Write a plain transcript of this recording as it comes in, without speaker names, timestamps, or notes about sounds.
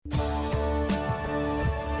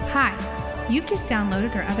Hi, you've just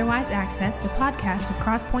downloaded or otherwise accessed a podcast of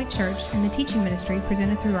Crosspoint Church and the teaching ministry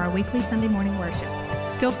presented through our weekly Sunday morning worship.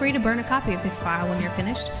 Feel free to burn a copy of this file when you're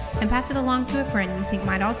finished and pass it along to a friend you think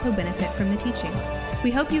might also benefit from the teaching.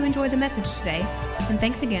 We hope you enjoy the message today, and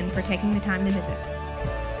thanks again for taking the time to visit.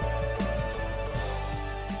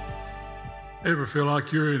 Ever feel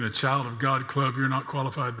like you're in a child of God club you're not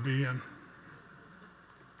qualified to be in?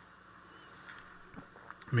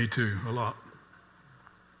 Me too, a lot.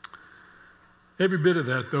 Every bit of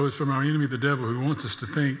that, though, is from our enemy, the devil, who wants us to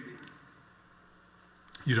think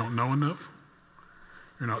you don't know enough,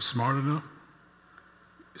 you're not smart enough.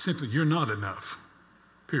 Simply, you're not enough,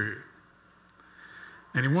 period.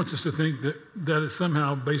 And he wants us to think that it's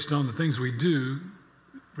somehow based on the things we do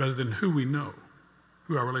rather than who we know,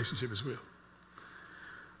 who our relationship is with.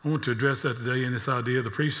 I want to address that today in this idea of the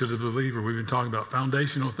priesthood of the believer. We've been talking about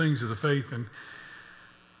foundational things of the faith, and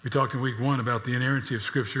we talked in week 1 about the inerrancy of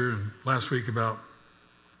Scripture, and last week about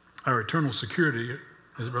our eternal security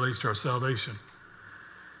as it relates to our salvation.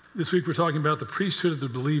 This week we're talking about the priesthood of the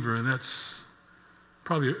believer, and that's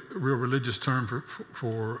probably a real religious term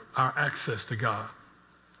for our access to God.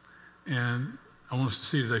 And I want us to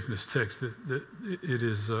see today from this text that it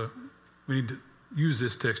is, we need to use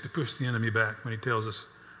this text to push the enemy back when he tells us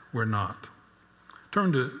we're not.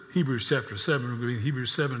 Turn to Hebrews chapter 7. We're going to be in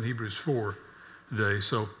Hebrews 7 and Hebrews 4 today.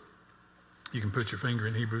 So you can put your finger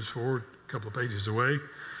in Hebrews 4, a couple of pages away.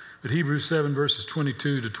 But Hebrews 7, verses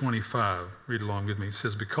 22 to 25. Read along with me. It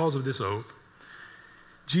says, because of this oath,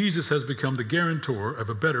 Jesus has become the guarantor of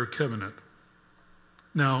a better covenant.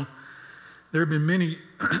 Now, there have been many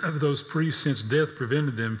of those priests since death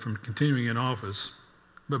prevented them from continuing in office.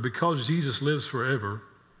 But because Jesus lives forever,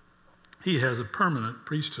 he has a permanent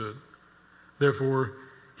priesthood. Therefore,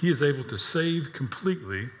 he is able to save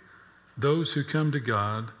completely those who come to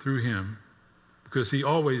God through him, because he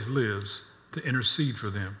always lives to intercede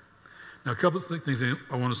for them. Now, a couple of things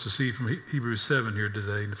I want us to see from Hebrews 7 here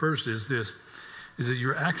today. And the first is this, is that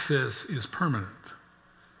your access is permanent.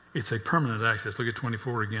 It's a permanent access. Look at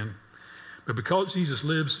 24 again. But because Jesus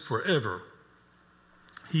lives forever,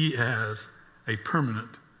 he has a permanent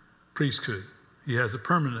priesthood. He has a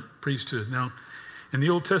permanent priesthood. Now, in the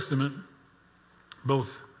Old Testament, both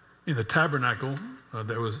in the tabernacle,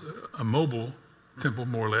 there was a mobile temple,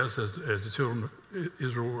 more or less, as the children of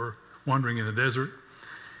Israel were wandering in the desert.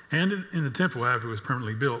 And in the temple, after it was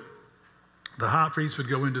permanently built, the high priest would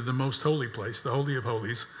go into the most holy place, the Holy of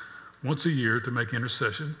Holies, once a year to make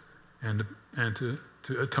intercession and to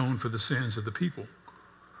atone for the sins of the people.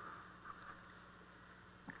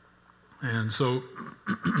 And so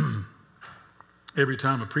every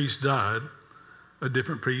time a priest died, a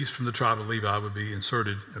different priest from the tribe of Levi would be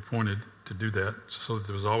appointed to do that, so that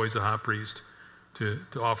there was always a high priest to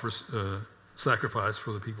offer sacrifice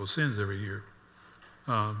for the people's sins every year.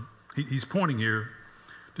 He's pointing here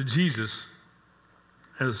to Jesus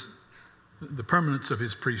as the permanence of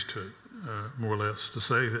his priesthood, more or less, to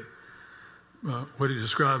say that what he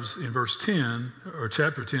describes in verse 10, or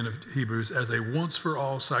chapter 10 of Hebrews, as a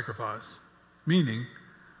once-for-all sacrifice, meaning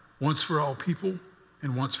once for all people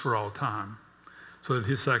and once for all time, so that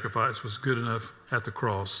his sacrifice was good enough at the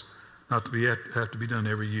cross not to have to be done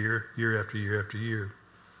every year, year after year after year.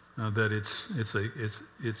 That it's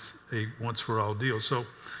a once for all deal. So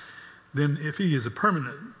then, if he is a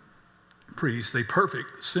permanent priest, a perfect,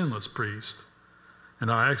 sinless priest,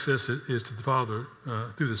 and our access is to the Father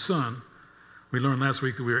through the Son, we learned last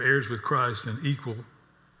week that we are heirs with Christ and equal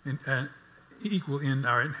in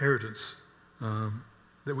our inheritance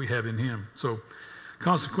that we have in him. So,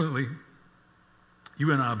 consequently,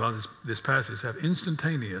 you and I, by this passage, have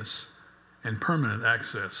instantaneous and permanent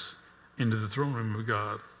access into the throne room of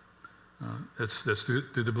God. That's through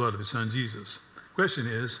the blood of his son, Jesus. The question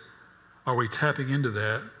is, are we tapping into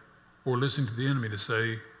that or listening to the enemy to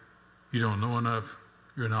say, you don't know enough,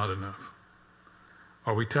 you're not enough?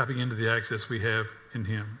 Are we tapping into the access we have in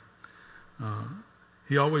him?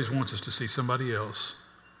 He always wants us to see somebody else,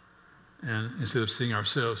 and instead of seeing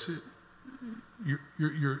ourselves,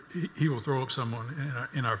 he will throw up someone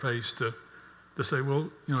in our face to say, well,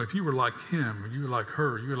 if you were like him, or you were like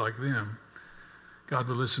her, you were like them, God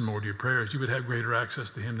would listen more to your prayers. You would have greater access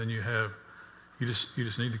to him than you have. You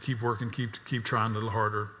just need to keep working, keep trying a little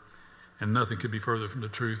harder, and nothing could be further from the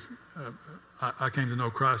truth. I came to know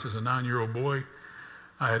Christ as a 9-year-old boy.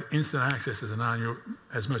 I had instant access as a 9-year-old,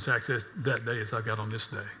 as much access that day as I got on this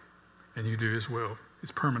day, and you do as well.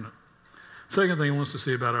 It's permanent. Second thing I want us to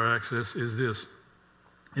see about our access is this,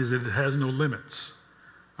 is that it has no limits.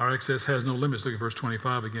 Our access has no limits. Look at verse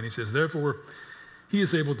 25 again. He says, therefore, he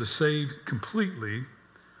is able to save completely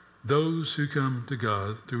those who come to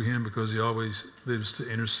God through him, because he always lives to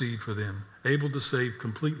intercede for them, able to save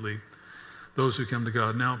completely those who come to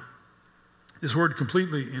God. Now, this word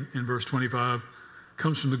completely in verse 25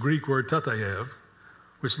 comes from the Greek word tatayev,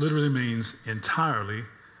 which literally means entirely,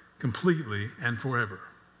 completely, and forever.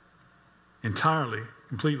 Entirely,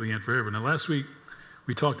 completely, and forever. Now, last week,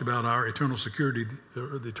 we talked about our eternal security,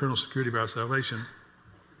 or the eternal security of our salvation.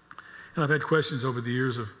 And I've had questions over the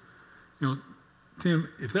years of, Tim,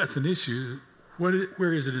 if that's an issue,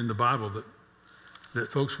 where is it in the Bible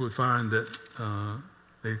that folks would find that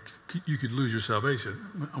you could lose your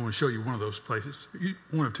salvation? I want to show you one of those places,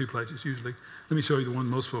 one of two places usually. Let me show you the one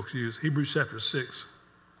most folks use. Hebrews chapter 6.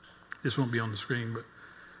 This won't be on the screen, but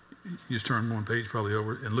you just turn one page probably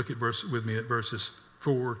over and look with me at verses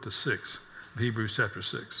 4 to 6 of Hebrews chapter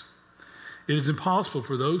 6. It is impossible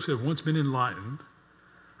for those who have once been enlightened,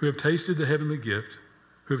 who have tasted the heavenly gift,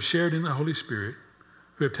 who have shared in the Holy Spirit,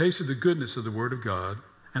 who have tasted the goodness of the Word of God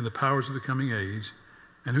and the powers of the coming age,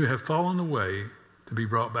 and who have fallen away to be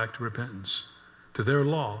brought back to repentance. To their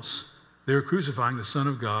loss, they are crucifying the Son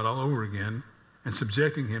of God all over again and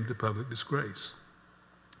subjecting him to public disgrace.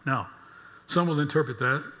 Now, some will interpret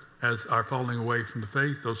that as our falling away from the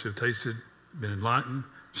faith, those who have tasted, been enlightened,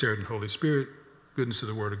 shared in the Holy Spirit, goodness of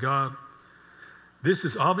the Word of God. This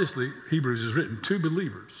is obviously, Hebrews is written to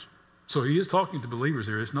believers. So he is talking to believers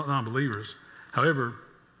here, it's not non-believers. However,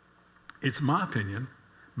 it's my opinion,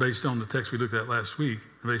 based on the text we looked at last week,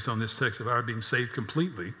 based on this text of our being saved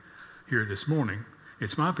completely here this morning,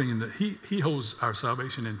 it's my opinion that he holds our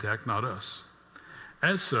salvation intact, not us.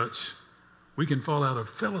 As such, we can fall out of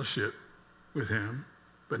fellowship with him,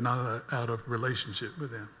 but not out of relationship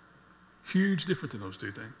with him. Huge difference in those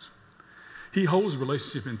two things. He holds the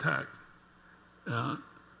relationship intact.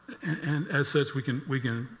 And as such, we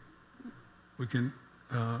can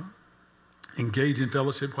engage in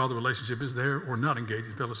fellowship while the relationship is there, or not engage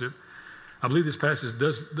in fellowship. I believe this passage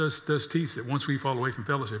does teach that once we fall away from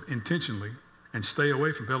fellowship intentionally and stay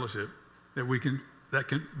away from fellowship, that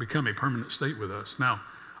can become a permanent state with us. Now,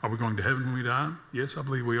 are we going to heaven when we die? Yes, I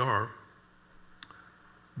believe we are.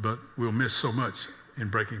 But we'll miss so much in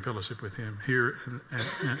breaking fellowship with him here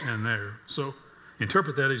and there. So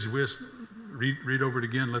interpret that as you wish. Read over it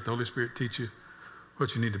again. Let the Holy Spirit teach you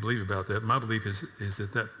what you need to believe about that. My belief is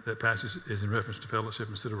that passage is in reference to fellowship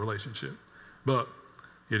instead of relationship. But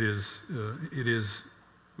it is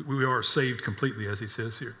we are saved completely, as he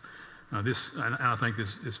says here. And I think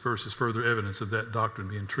this verse is further evidence of that doctrine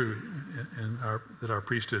being true, and that our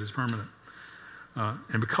priesthood is permanent.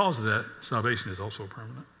 And because of that, salvation is also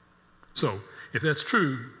permanent. So, if that's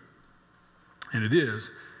true, and it is,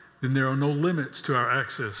 then there are no limits to our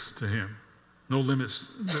access to him. No limits,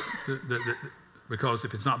 because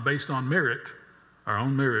if it's not based on merit, our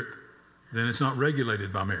own merit, then it's not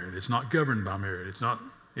regulated by merit. It's not governed by merit. It's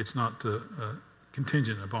not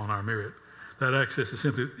contingent upon our merit. That access is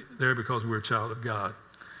simply there because we're a child of God.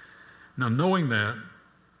 Now, knowing that,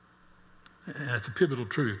 and that's a pivotal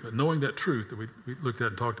truth, but knowing that truth that we looked at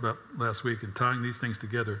and talked about last week and tying these things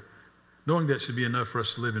together, knowing that should be enough for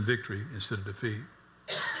us to live in victory instead of defeat.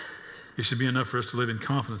 It should be enough for us to live in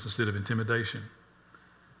confidence instead of intimidation,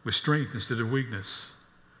 with strength instead of weakness,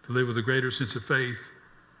 to live with a greater sense of faith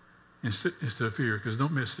instead of fear. Because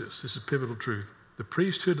don't miss this. This is pivotal truth. The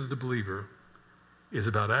priesthood of the believer is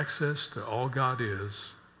about access to all God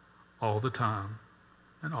is all the time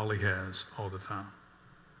and all he has all the time.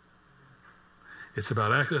 It's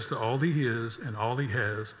about access to all he is and all he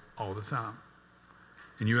has all the time.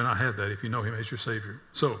 And you and I have that if you know him as your Savior.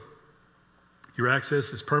 So, your access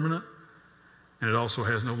is permanent, and it also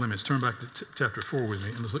has no limits. Turn back to chapter 4 with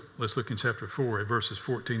me, and let's look in chapter 4 at verses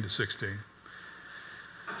 14 to 16.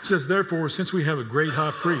 It says, "Therefore, since we have a great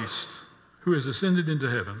high priest who has ascended into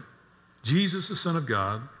heaven, Jesus, the Son of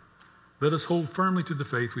God, let us hold firmly to the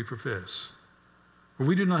faith we profess. For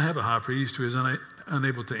we do not have a high priest who is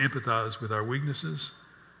unable to empathize with our weaknesses,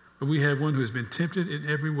 but we have one who has been tempted in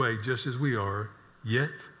every way just as we are,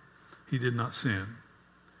 yet he did not sin."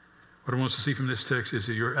 What I want us to see from this text is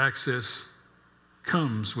that your access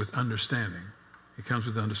comes with understanding. It comes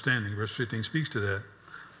with understanding. Verse 15 speaks to that.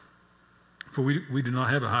 For we do not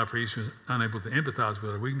have a high priest who is unable to empathize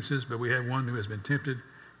with our weaknesses, but we have one who has been tempted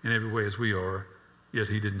in every way as we are, yet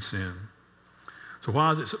he didn't sin. So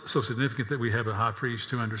why is it so significant that we have a high priest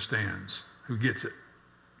who understands, who gets it,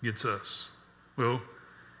 gets us? Well,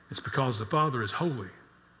 it's because the Father is holy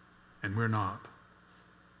and we're not.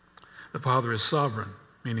 The Father is sovereign,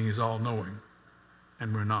 meaning he's all-knowing,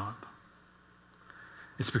 and we're not.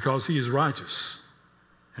 It's because he is righteous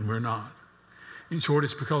and we're not. In short,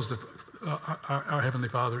 it's because our Heavenly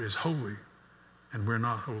Father is holy and we're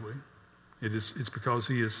not holy. It's because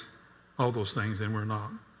he is all those things and we're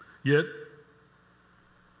not. Yet,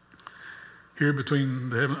 here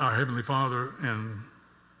between our Heavenly Father and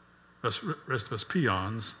us, rest of us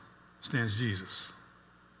peons, stands Jesus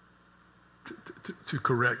to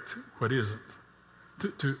correct what isn't,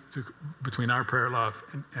 to between our prayer life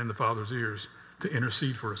and the Father's ears, to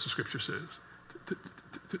intercede for us, the Scripture says,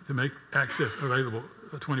 to make access available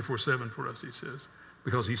 24/7 for us, he says,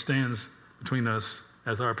 because he stands between us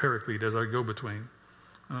as our paraclete, as our go-between.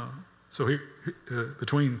 So here,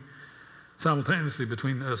 simultaneously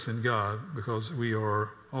between us and God, because we are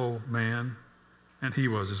all man, and he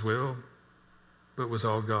was as well, but was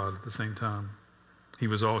all God at the same time. He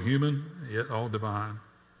was all human, yet all divine.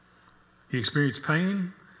 He experienced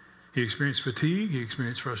pain, he experienced fatigue, he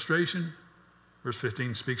experienced frustration. Verse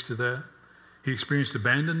 15 speaks to that. He experienced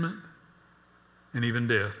abandonment and even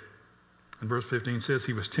death. And verse 15 says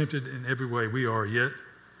he was tempted in every way we are, yet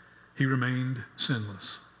he remained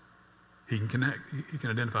sinless. He can connect, he can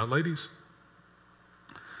identify. Ladies,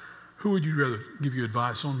 who would you rather give you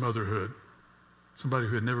advice on motherhood? Somebody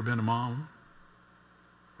who had never been a mom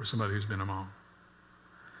or somebody who's been a mom?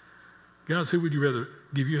 Guys, who would you rather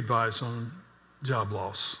give you advice on job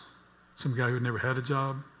loss? Some guy who had never had a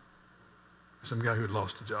job or some guy who had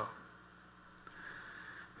lost a job?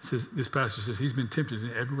 It says, this passage says he's been tempted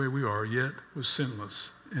in every way we are, yet was sinless.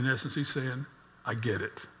 In essence, he's saying, I get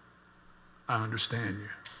it. I understand you.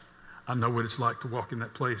 I know what it's like to walk in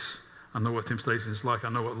that place. I know what temptation is like. I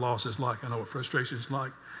know what loss is like. I know what frustration is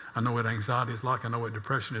like. I know what anxiety is like. I know what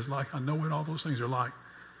depression is like. I know what all those things are like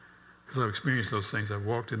because I've experienced those things. I've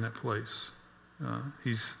walked in that place.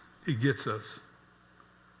 He gets us.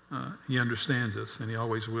 He understands us, and he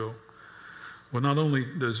always will. Well, not only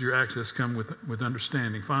does your access come with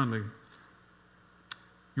understanding, finally,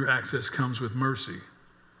 your access comes with mercy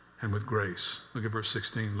and with grace. Look at verse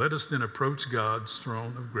 16. Let us then approach God's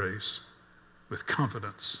throne of grace with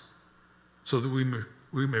confidence so that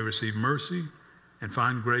we may receive mercy and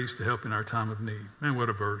find grace to help in our time of need. Man, what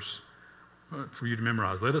a verse for you to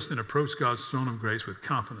memorize. Let us then approach God's throne of grace with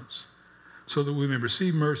confidence so that we may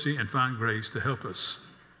receive mercy and find grace to help us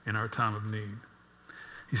in our time of need.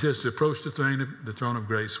 He says to approach the throne of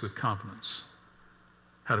grace with confidence.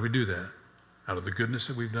 How do we do that? Out of the goodness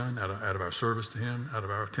that we've done, out of our service to him, out of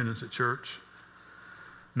our attendance at church?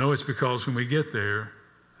 No, it's because when we get there,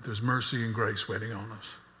 there's mercy and grace waiting on us.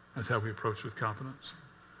 That's how we approach with confidence.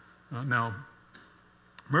 Now,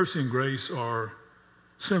 mercy and grace are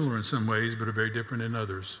similar in some ways, but are very different in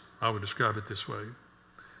others. I would describe it this way.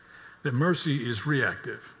 That mercy is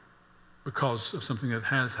reactive because of something that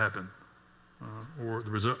has happened or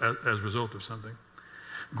as a result of something.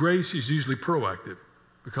 Grace is usually proactive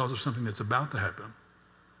because of something that's about to happen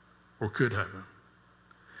or could happen.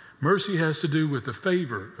 Mercy has to do with the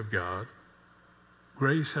favor of God.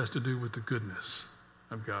 Grace has to do with the goodness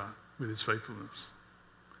of God, with his faithfulness.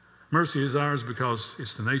 Mercy is ours because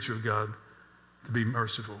it's the nature of God to be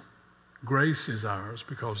merciful. Grace is ours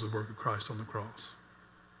because of the work of Christ on the cross.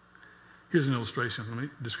 Here's an illustration. Let me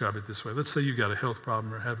describe it this way. Let's say you've got a health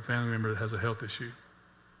problem or have a family member that has a health issue.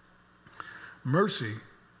 Mercy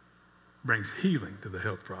brings healing to the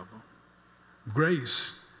health problem.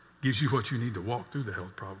 Grace gives you what you need to walk through the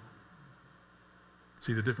health problem.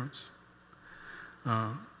 See the difference?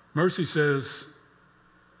 Mercy is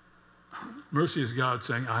God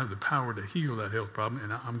saying, I have the power to heal that health problem,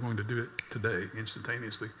 and I'm going to do it today,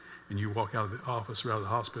 instantaneously. And you walk out of the office or out of the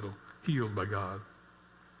hospital healed by God.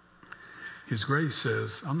 His grace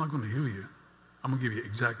says, I'm not going to heal you. I'm going to give you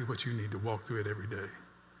exactly what you need to walk through it every day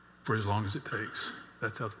for as long as it takes.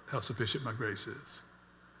 That's how sufficient my grace is.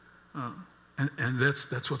 And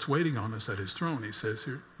that's what's waiting on us at his throne. He says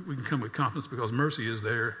here, we can come with confidence because mercy is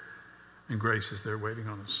there and grace is there waiting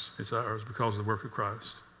on us. It's ours because of the work of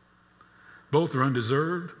Christ. Both are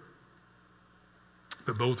undeserved,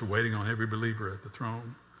 but both are waiting on every believer at the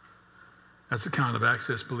throne. That's the kind of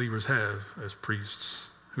access believers have as priests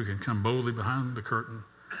who can come boldly behind the curtain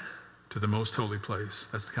to the most holy place.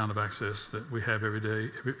 That's the kind of access that we have every day,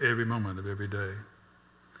 every moment of every day.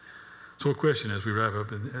 So a question as we wrap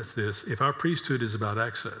up, and that's this. If our priesthood is about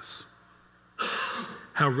access,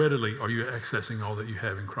 how readily are you accessing all that you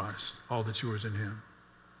have in Christ, all that's yours in him?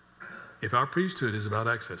 If our priesthood is about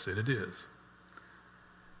access, and it is,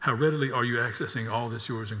 how readily are you accessing all that's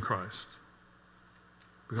yours in Christ?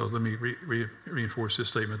 Because let me reinforce this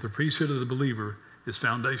statement. The priesthood of the believer is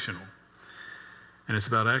foundational. And it's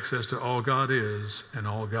about access to all God is and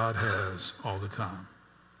all God has all the time.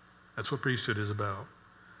 That's what priesthood is about.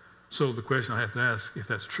 So the question I have to ask, if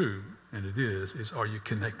that's true, and it is are you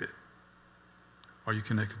connected? Are you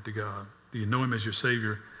connected to God? Do you know him as your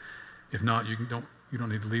Savior? If not, you don't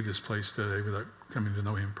need to leave this place today without coming to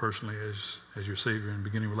know him personally as your Savior and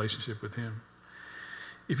beginning a relationship with him.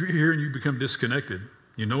 If you're here and you become disconnected,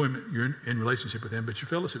 you know him, you're in relationship with him, but your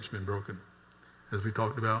fellowship's been broken, as we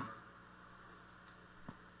talked about,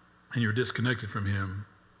 and you're disconnected from him,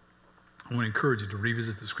 I want to encourage you to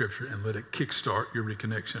revisit the Scripture and let it kickstart your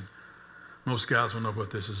reconnection. Most guys will know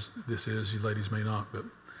what this is. You ladies may not, but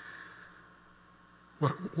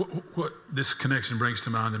what this connection brings to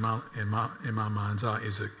mind in my mind's eye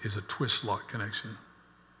is a twist lock connection.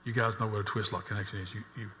 You guys know what a twist lock connection is.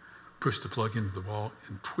 You push the plug into the wall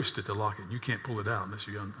and twist it to lock it. You can't pull it out unless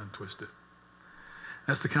you untwist it.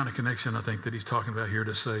 That's the kind of connection I think that he's talking about here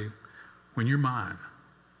to say, when you're mine,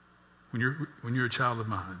 when you're a child of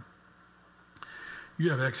mine, you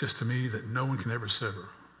have access to me that no one can ever sever.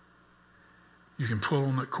 You can pull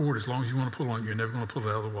on that cord as long as you want to pull on it. You're never going to pull it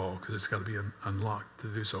out of the wall because it's got to be unlocked to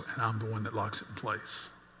do so. And I'm the one that locks it in place,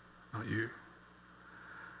 not you.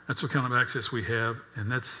 That's what kind of access we have.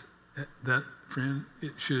 And that, friend,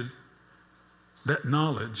 that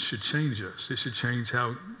knowledge should change us. It should change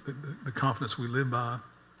how the confidence we live by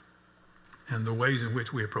and the ways in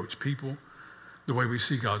which we approach people, the way we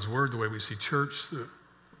see God's Word, the way we see church, the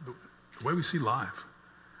way we see life.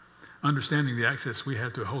 Understanding the access we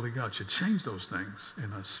have to a holy God should change those things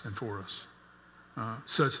in us and for us,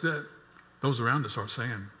 such that those around us are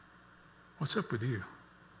saying, what's up with you?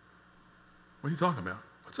 What are you talking about?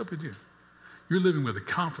 What's up with you? You're living with a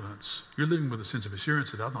confidence. You're living with a sense of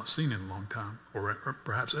assurance that I've not seen in a long time, or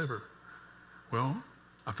perhaps ever. Well,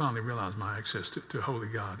 I finally realized my access to a holy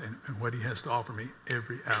God and what he has to offer me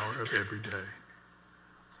every hour of every day.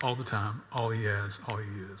 All the time, all he has, all he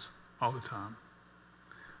is, all the time.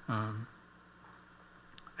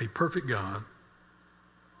 A perfect God,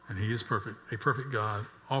 and he is perfect, a perfect God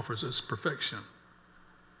offers us perfection,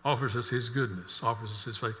 offers us his goodness, offers us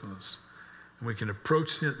his faithfulness. And we can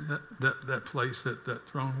approach that place, that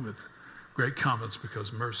throne with great confidence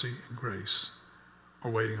because mercy and grace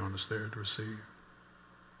are waiting on us there to receive.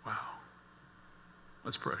 Wow.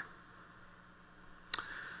 Let's pray.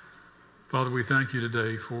 Father, we thank you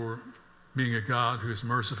today for being a God who is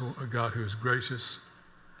merciful, a God who is gracious,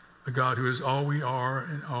 a God who is all we are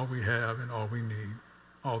and all we have and all we need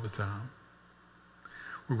all the time.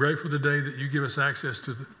 We're grateful today that you give us access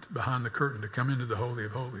to behind the curtain to come into the Holy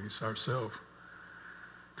of Holies ourselves,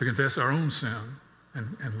 to confess our own sin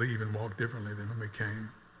and leave and walk differently than when we came.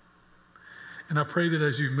 And I pray that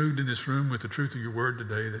as you moved in this room with the truth of your word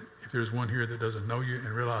today, that if there's one here that doesn't know you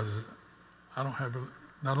and realizes, not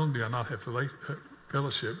only do I not have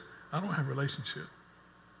fellowship, I don't have relationship.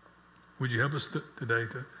 Would you help us today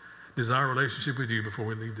to desire a relationship with you before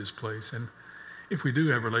we leave this place? And if we do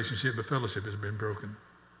have a relationship, the fellowship has been broken.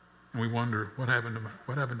 And we wonder, what happened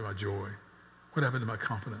to my joy? What happened to my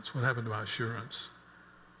confidence? What happened to my assurance?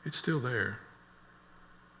 It's still there.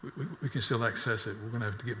 We can still access it. We're going to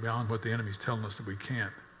have to get beyond what the enemy's telling us that we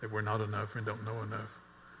can't, that we're not enough and don't know enough.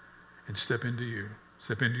 And step into you.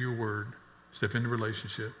 Step into your word. Step into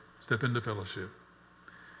relationship. Step into fellowship.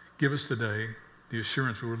 Give us today the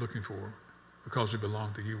assurance we were looking for because we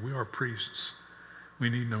belong to you. We are priests. We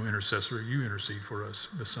need no intercessor. You intercede for us.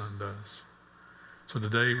 The Son does. So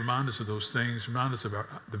today, remind us of those things. Remind us of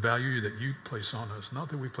the value that you place on us. Not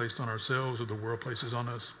that we placed on ourselves or the world places on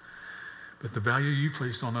us, but the value you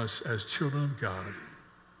placed on us as children of God.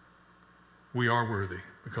 We are worthy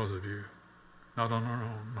because of you. Not on our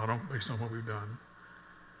own, not based on what we've done.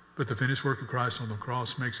 But the finished work of Christ on the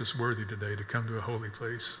cross makes us worthy today to come to a holy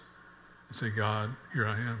place and say, God, here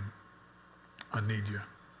I am. I need you.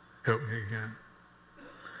 Help me again.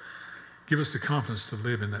 Give us the confidence to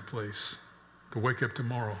live in that place, to wake up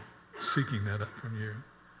tomorrow seeking that up from you,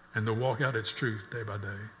 and to walk out its truth day by day.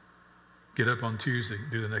 Get up on Tuesday,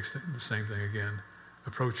 do the same thing again.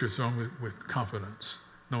 Approach your throne with confidence,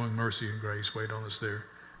 knowing mercy and grace wait on us there,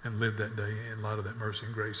 and live that day in light of that mercy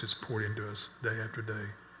and grace that's poured into us day after day,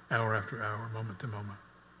 hour after hour, moment to moment.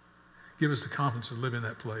 Give us the confidence to live in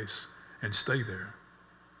that place and stay there,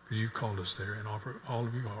 because you've called us there and offer all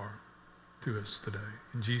of you are to us today.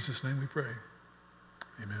 In Jesus' name we pray.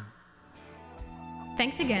 Amen.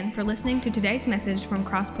 Thanks again for listening to today's message from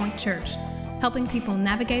Crosspoint Church, helping people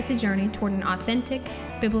navigate the journey toward an authentic,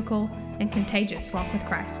 biblical, and contagious walk with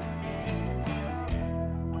Christ.